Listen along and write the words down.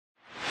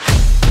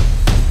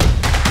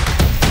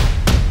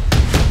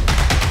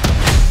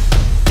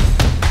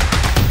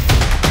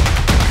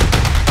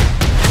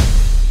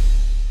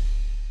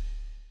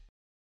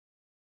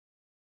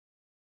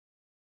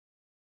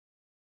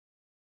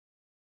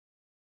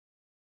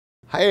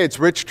Hey, it's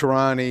Rich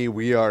Tehrani.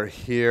 We are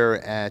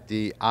here at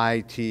the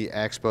IT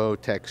Expo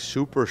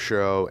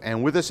TECHSUPERSHOw,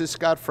 and with us is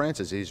Scott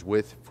Francis. He's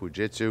with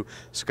Fujitsu.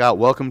 Scott,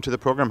 welcome to the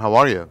program. How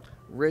are you?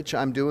 Rich,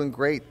 I'm doing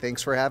great.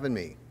 Thanks for having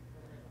me.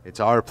 It's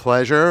our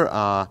pleasure.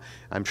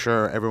 I'm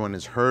sure everyone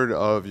has heard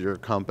of your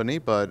company,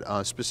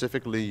 but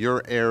specifically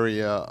your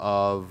area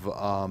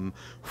of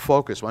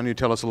focus. Why don't you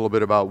tell us a little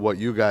bit about what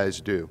you guys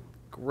do?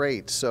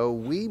 Great. So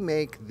we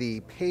make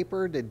the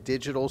paper to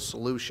digital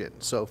solution.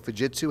 So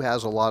Fujitsu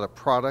has a lot of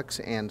products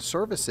and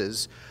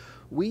services.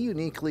 We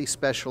uniquely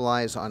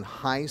specialize on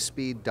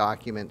high-speed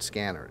document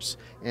scanners.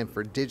 And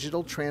for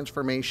digital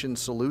transformation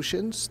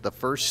solutions, the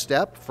first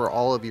step for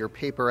all of your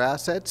paper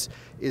assets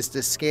is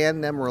to scan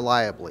them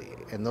reliably.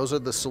 And those are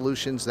the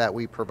solutions that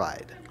we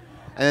provide.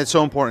 And it's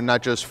so important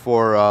not just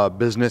for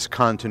business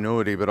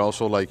continuity, but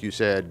also, like you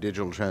said,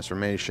 digital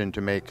transformation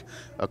to make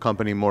a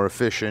company more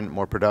efficient,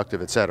 more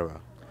productive, etc.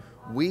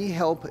 We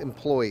help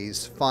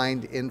employees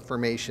find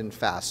information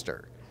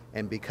faster.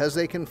 And because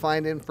they can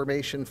find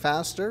information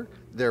faster,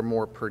 they're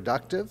more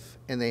productive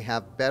and they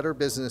have better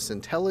business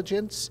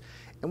intelligence.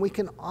 And we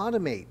can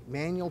automate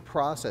manual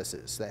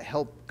processes that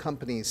help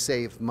companies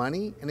save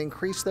money and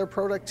increase their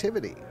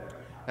productivity.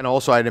 And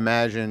also, I'd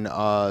imagine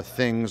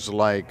things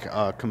like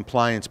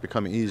compliance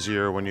become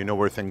easier when you know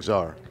where things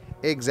are.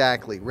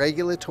 Exactly.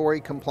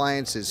 Regulatory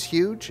compliance is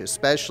huge,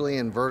 especially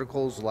in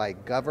verticals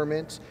like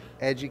government,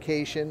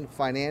 education,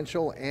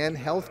 financial, and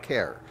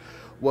healthcare.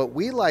 What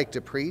we like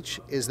to preach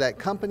is that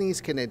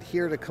companies can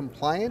adhere to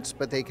compliance,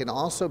 but they can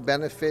also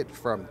benefit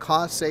from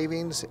cost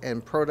savings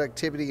and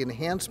productivity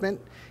enhancement,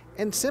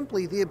 and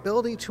simply the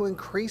ability to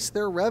increase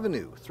their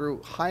revenue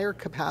through higher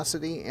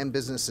capacity and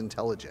business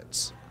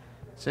intelligence.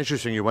 It's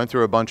interesting. You went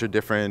through a bunch of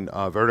different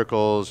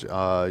verticals.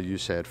 You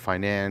said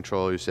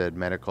financial, you said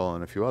medical,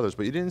 and a few others,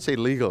 but you didn't say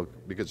legal,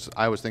 because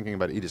I was thinking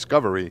about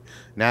e-discovery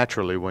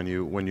naturally when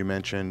you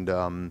mentioned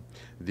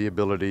the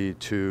ability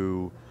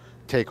to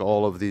take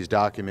all of these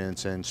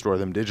documents and store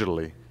them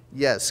digitally.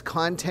 Yes,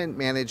 content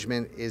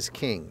management is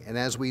king. And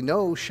as we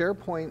know,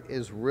 SharePoint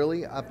is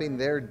really upping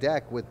their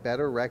deck with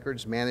better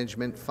records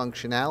management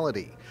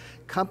functionality.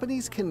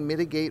 Companies can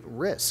mitigate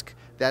risk.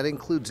 That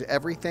includes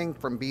everything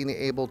from being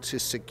able to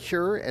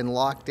secure and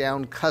lock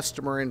down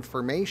customer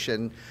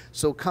information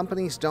so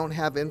companies don't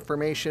have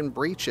information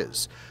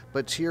breaches.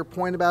 But to your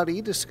point about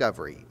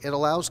e-discovery, it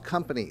allows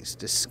companies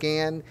to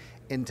scan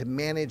and to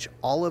manage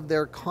all of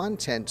their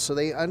content so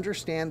they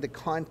understand the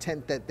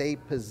content that they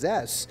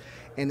possess.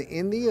 And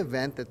in the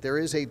event that there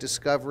is a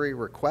discovery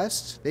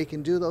request, they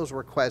can do those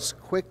requests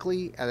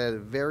quickly and at a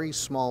very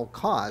small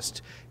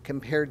cost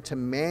compared to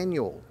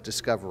manual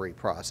discovery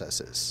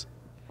processes.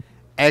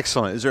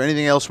 Excellent. Is there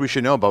anything else we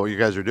should know about what you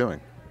guys are doing?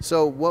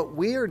 So what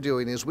we are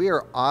doing is we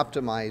are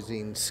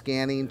optimizing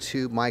scanning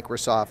to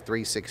Microsoft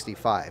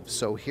 365.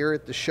 So here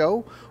at the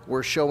show,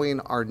 we're showing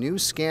our new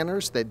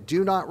scanners that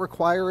do not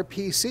require a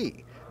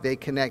PC. They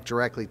connect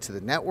directly to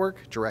the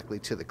network, directly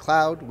to the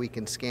cloud. We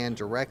can scan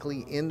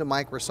directly into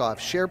Microsoft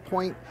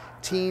SharePoint,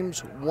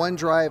 Teams,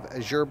 OneDrive,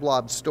 Azure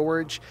Blob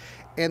Storage,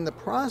 and the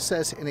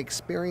process and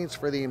experience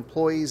for the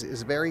employees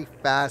is very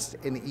fast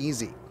and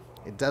easy.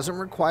 It doesn't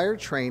require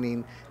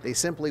training. They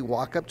simply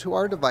walk up to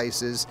our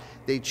devices,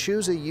 they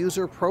choose a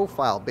user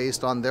profile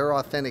based on their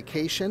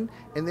authentication,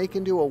 and they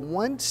can do a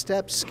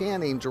one-step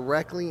scanning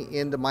directly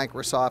into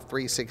Microsoft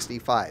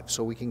 365.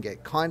 So we can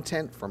get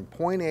content from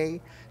point A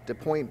to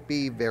point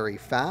B very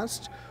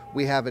fast.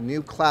 We have a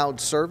new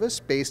cloud service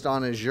based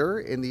on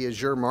Azure in the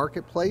Azure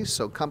Marketplace,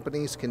 so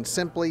companies can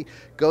simply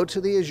go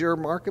to the Azure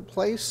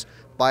Marketplace,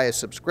 buy a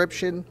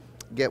subscription,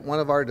 get one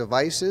of our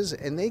devices,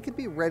 and they could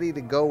be ready to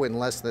go in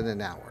less than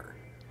an hour.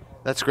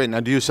 That's great. Now,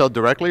 do you sell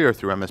directly or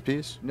through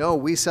MSPs? No,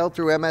 we sell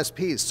through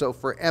MSPs. So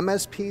for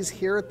MSPs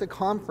here at the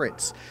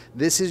conference,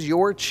 this is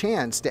your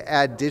chance to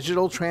add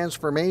digital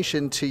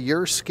transformation to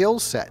your skill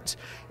set.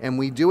 And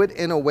we do it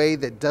in a way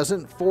that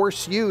doesn't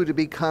force you to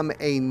become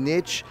a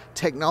niche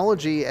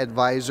technology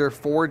advisor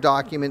for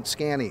document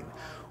scanning.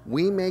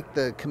 We make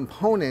the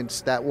components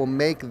that will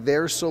make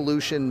their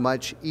solution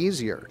much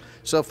easier.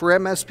 So for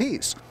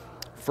MSPs,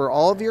 for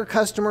all of your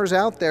customers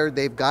out there,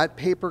 they've got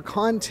paper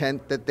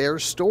content that they're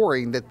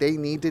storing that they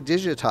need to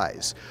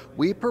digitize.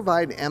 We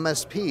provide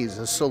MSPs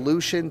a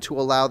solution to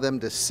allow them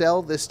to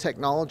sell this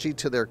technology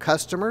to their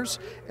customers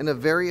in a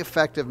very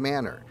effective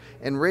manner.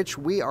 And Rich,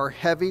 we are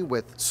heavy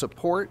with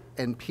support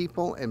and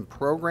people and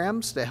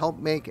programs to help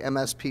make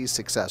MSPs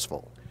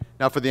successful.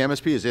 Now, for the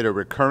MSP, is it a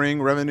recurring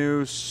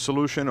revenue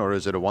solution or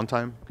is it a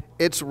one-time?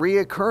 It's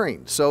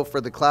reoccurring. So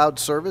for the cloud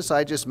service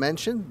I just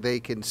mentioned,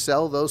 they can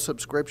sell those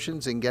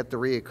subscriptions and get the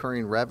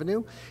reoccurring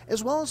revenue,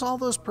 as well as all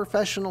those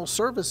professional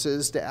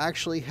services to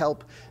actually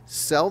help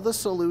sell the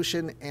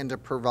solution and to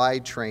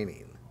provide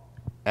training.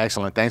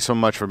 Excellent. Thanks so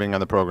much for being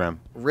on the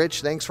program.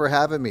 Rich, thanks for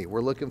having me.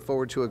 We're looking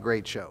forward to a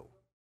great show.